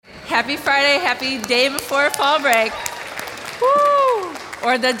Happy Friday, happy day before fall break. Woo!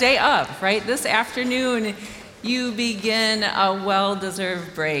 Or the day of, right? This afternoon, you begin a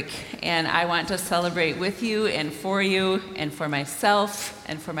well-deserved break, and I want to celebrate with you and for myself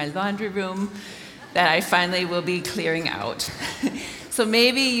and for my laundry room that I finally will be clearing out. So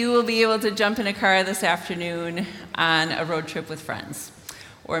maybe you will be able to jump in a car this afternoon on a road trip with friends.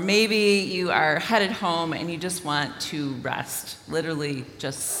 Or maybe you are headed home and you just want to rest, literally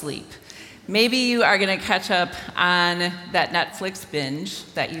just sleep. Maybe you are going to catch up on that Netflix binge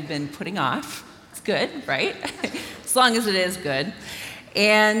that you've been putting off. It's good, right? As long as it is good.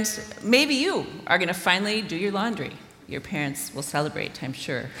 And maybe you are going to finally do your laundry. Your parents will celebrate, I'm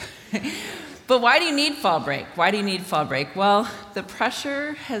sure. But why do you need fall break? Why do you need fall break? Well, the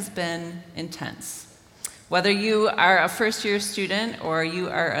pressure has been intense. Whether you are a first-year student or you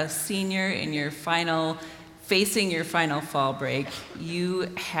are a senior in facing your final fall break,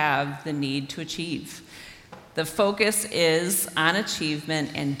 you have the need to achieve. The focus is on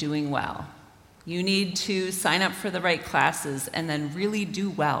achievement and doing well. You need to sign up for the right classes and then really do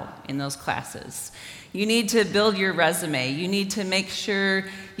well in those classes. You need to build your resume. You need to make sure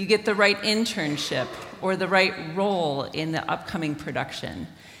you get the right internship or the right role in the upcoming production.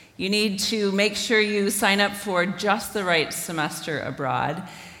 You need to make sure you sign up for just the right semester abroad.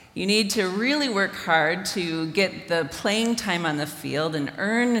 You need to really work hard to get the playing time on the field and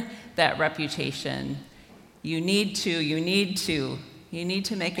earn that reputation. You need to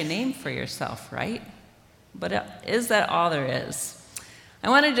make a name for yourself, right? But is that all there is? I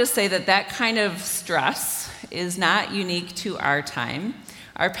want to just say that kind of stress is not unique to our time.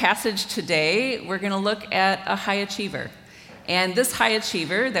 Our passage today, we're going to look at a high achiever. And this high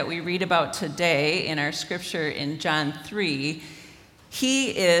achiever that we read about today in our scripture in John 3, he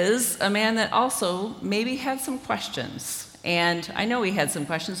is a man that also maybe had some questions. And I know he had some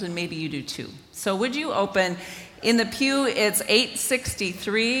questions, and maybe you do too. So would you open in the pew? It's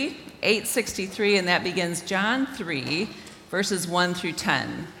 863, and that begins John 3, verses 1 through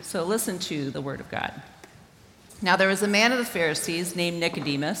 10. So listen to the word of God. Now there was a man of the Pharisees named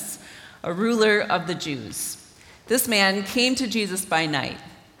Nicodemus, a ruler of the Jews. This man came to Jesus by night,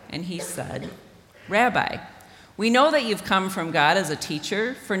 and he said, "Rabbi, we know that you've come from God as a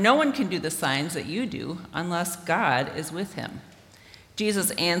teacher, for no one can do the signs that you do unless God is with him."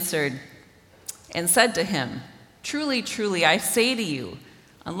 Jesus answered and said to him, "Truly, truly, I say to you,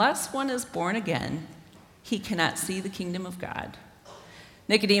 unless one is born again, he cannot see the kingdom of God."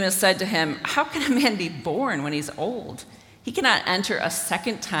 Nicodemus said to him, "How can a man be born when he's old? He cannot enter a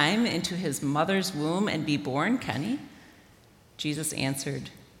second time into his mother's womb and be born, can he?" Jesus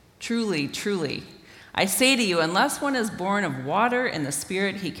answered, "Truly, truly, I say to you, unless one is born of water and the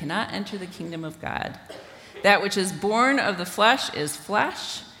Spirit, he cannot enter the kingdom of God. That which is born of the flesh is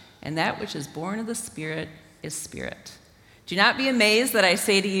flesh, and that which is born of the Spirit is spirit. Do not be amazed that I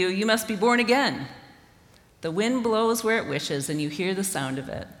say to you, you must be born again. The wind blows where it wishes, and you hear the sound of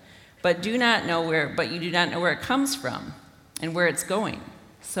it, but you do not know where it comes from and where it's going.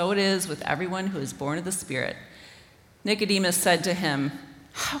 So it is with everyone who is born of the Spirit." Nicodemus said to him,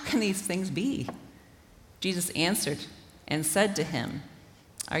 "How can these things be?" Jesus answered and said to him,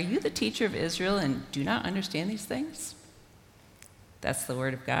 "Are you the teacher of Israel and do not understand these things?" That's the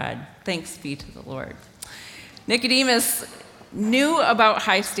word of God. Thanks be to the Lord. Nicodemus knew about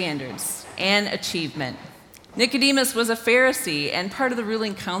high standards and achievement. Nicodemus was a Pharisee and part of the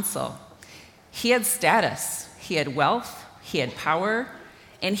ruling council. He had status, he had wealth, he had power,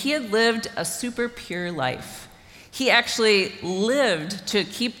 and he had lived a super pure life. He actually lived to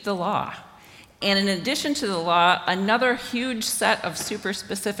keep the law. And in addition to the law, another huge set of super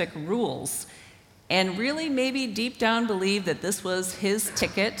specific rules. And really maybe deep down believed that this was his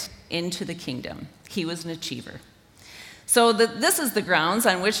ticket into the kingdom. He was an achiever. So this is the grounds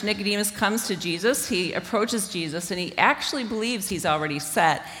on which Nicodemus comes to Jesus. He approaches Jesus, and he actually believes he's already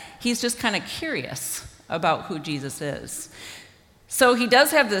set. He's just kind of curious about who Jesus is. So he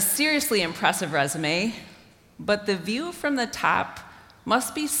does have this seriously impressive resume, but the view from the top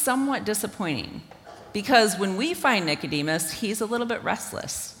must be somewhat disappointing, because when we find Nicodemus, he's a little bit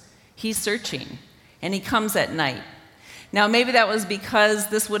restless. He's searching, and he comes at night. Now, maybe that was because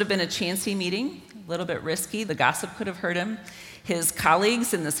this would have been a chancy meeting, a little bit risky. The gossip could have hurt him. His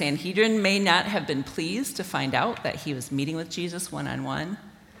colleagues in the Sanhedrin may not have been pleased to find out that he was meeting with Jesus one-on-one.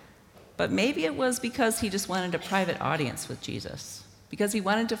 But maybe it was because he just wanted a private audience with Jesus, because he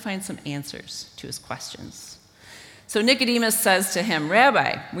wanted to find some answers to his questions. So Nicodemus says to him,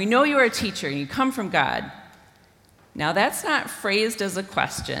 "Rabbi, we know you are a teacher and you come from God." Now that's not phrased as a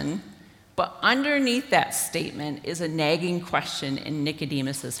question, But underneath that statement is a nagging question in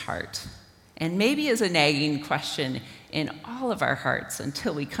Nicodemus's heart, and maybe is a nagging question in all of our hearts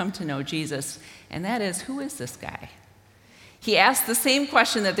until we come to know Jesus, and that is, who is this guy? He asked the same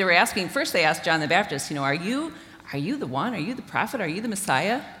question that they were asking. First, they asked John the Baptist, are you the one? Are you the prophet? Are you the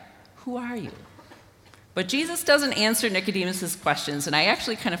Messiah? Who are you? But Jesus doesn't answer Nicodemus's questions, and I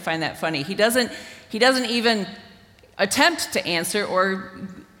actually kind of find that funny. He doesn't even attempt to answer or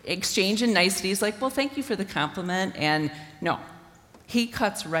exchange in niceties like, well, thank you for the compliment, and no. He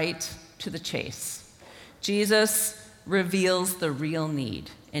cuts right to the chase. Jesus reveals the real need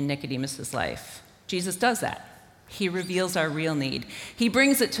in Nicodemus's life. Jesus does that. He reveals our real need. He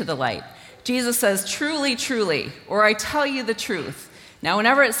brings it to the light. Jesus says, truly, truly, or I tell you the truth. Now,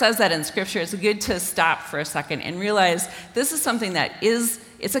 whenever it says that in Scripture, it's good to stop for a second and realize this is something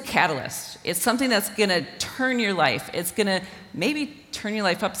it's a catalyst. It's something that's going to turn your life. It's going to maybe turn your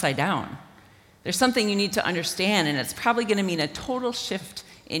life upside down. There's something you need to understand, and it's probably going to mean a total shift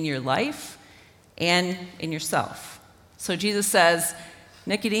in your life and in yourself. So Jesus says,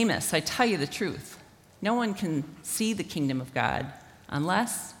 Nicodemus, I tell you the truth. No one can see the kingdom of God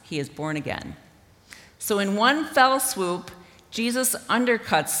unless he is born again. So in one fell swoop, Jesus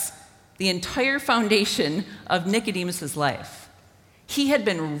undercuts the entire foundation of Nicodemus's life. He had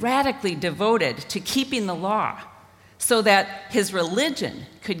been radically devoted to keeping the law so that his religion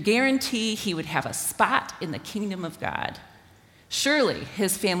could guarantee he would have a spot in the kingdom of God. Surely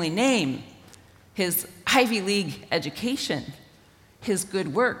his family name, his Ivy League education, his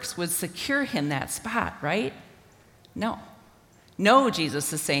good works would secure him that spot, right? No. No,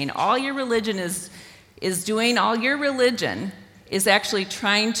 Jesus is saying, all your religion is actually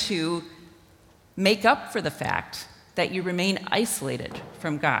trying to make up for the fact that you remain isolated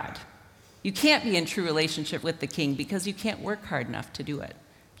from God. You can't be in true relationship with the King because you can't work hard enough to do it.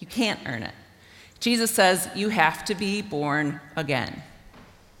 You can't earn it. Jesus says you have to be born again.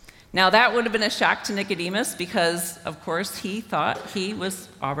 Now, that would have been a shock to Nicodemus because, of course, he thought he was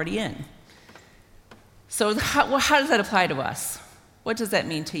already in. So how does that apply to us? What does that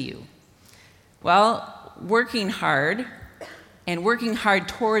mean to you? Well, working hard and working hard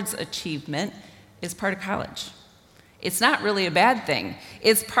towards achievement is part of college. It's not really a bad thing.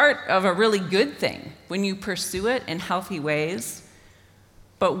 It's part of a really good thing when you pursue it in healthy ways.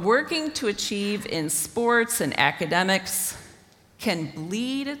 But working to achieve in sports and academics can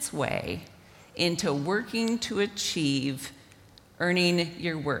bleed its way into working to achieve earning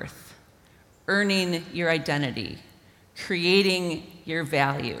your worth, earning your identity, creating your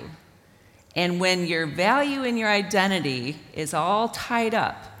value. And when your value and your identity is all tied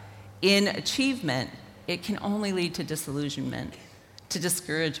up in achievement, it can only lead to disillusionment, to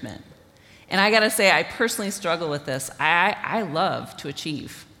discouragement. And I gotta say, I personally struggle with this. I love to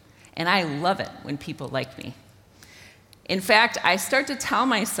achieve, and I love it when people like me. In fact, I start to tell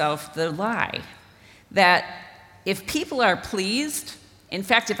myself the lie that if people are pleased, in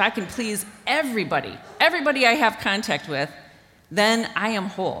fact, if I can please everybody I have contact with, then I am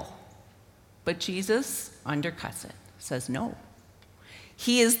whole. But Jesus undercuts it, says no.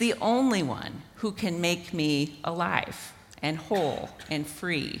 He is the only one who can make me alive and whole and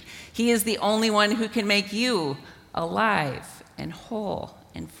free. He is the only one who can make you alive and whole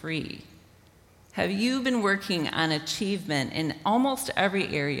and free. Have you been working on achievement in almost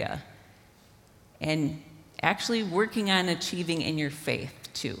every area and actually working on achieving in your faith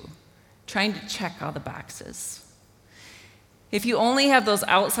too, trying to check all the boxes? If you only have those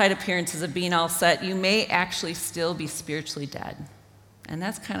outside appearances of being all set, you may actually still be spiritually dead. And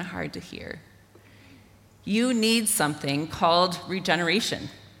that's kind of hard to hear. You need something called regeneration.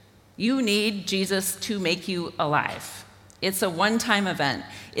 You need Jesus to make you alive. It's a one-time event.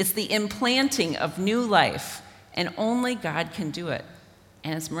 It's the implanting of new life, and only God can do it.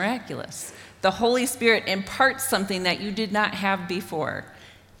 And it's miraculous. The Holy Spirit imparts something that you did not have before.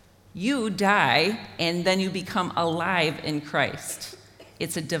 You die, and then you become alive in Christ.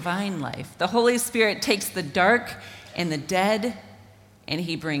 It's a divine life. The Holy Spirit takes the dark and the dead, and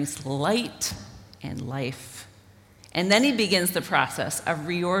he brings light and life. And then he begins the process of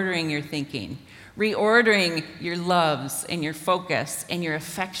reordering your thinking, reordering your loves and your focus and your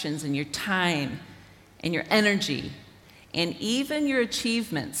affections and your time and your energy. And even your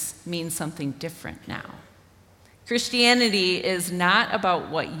achievements mean something different now. Christianity is not about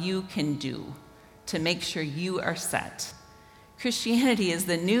what you can do to make sure you are set. Christianity is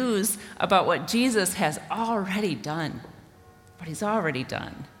the news about what Jesus has already done, what he's already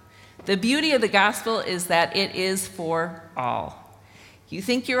done. The beauty of the gospel is that it is for all. You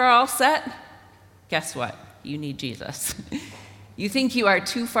think you're all set? Guess what? You need Jesus. You think you are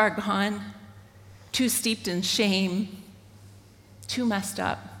too far gone, too steeped in shame, too messed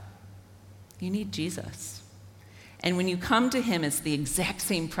up. You need Jesus. And when you come to him, it's the exact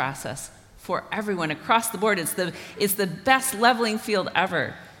same process for everyone across the board. It's the best leveling field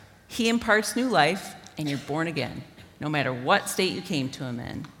ever. He imparts new life, and you're born again, no matter what state you came to him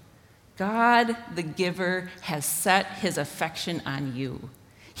in. God, the giver, has set his affection on you.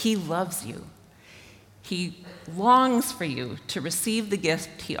 He loves you. He longs for you to receive the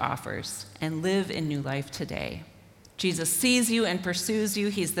gift he offers and live in new life today. Jesus sees you and pursues you.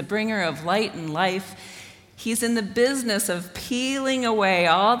 He's the bringer of light and life. He's in the business of peeling away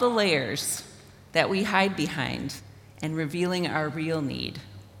all the layers that we hide behind and revealing our real need.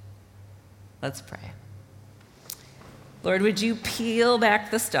 Let's pray. Lord, would you peel back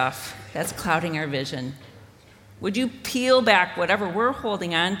the stuff that's clouding our vision? Would you peel back whatever we're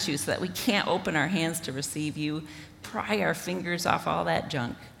holding on to so that we can't open our hands to receive you? Pry our fingers off all that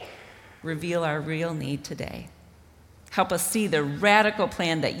junk. Reveal our real need today. Help us see the radical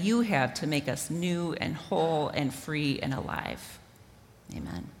plan that you have to make us new and whole and free and alive.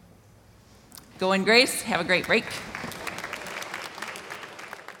 Amen. Go in grace. Have a great break.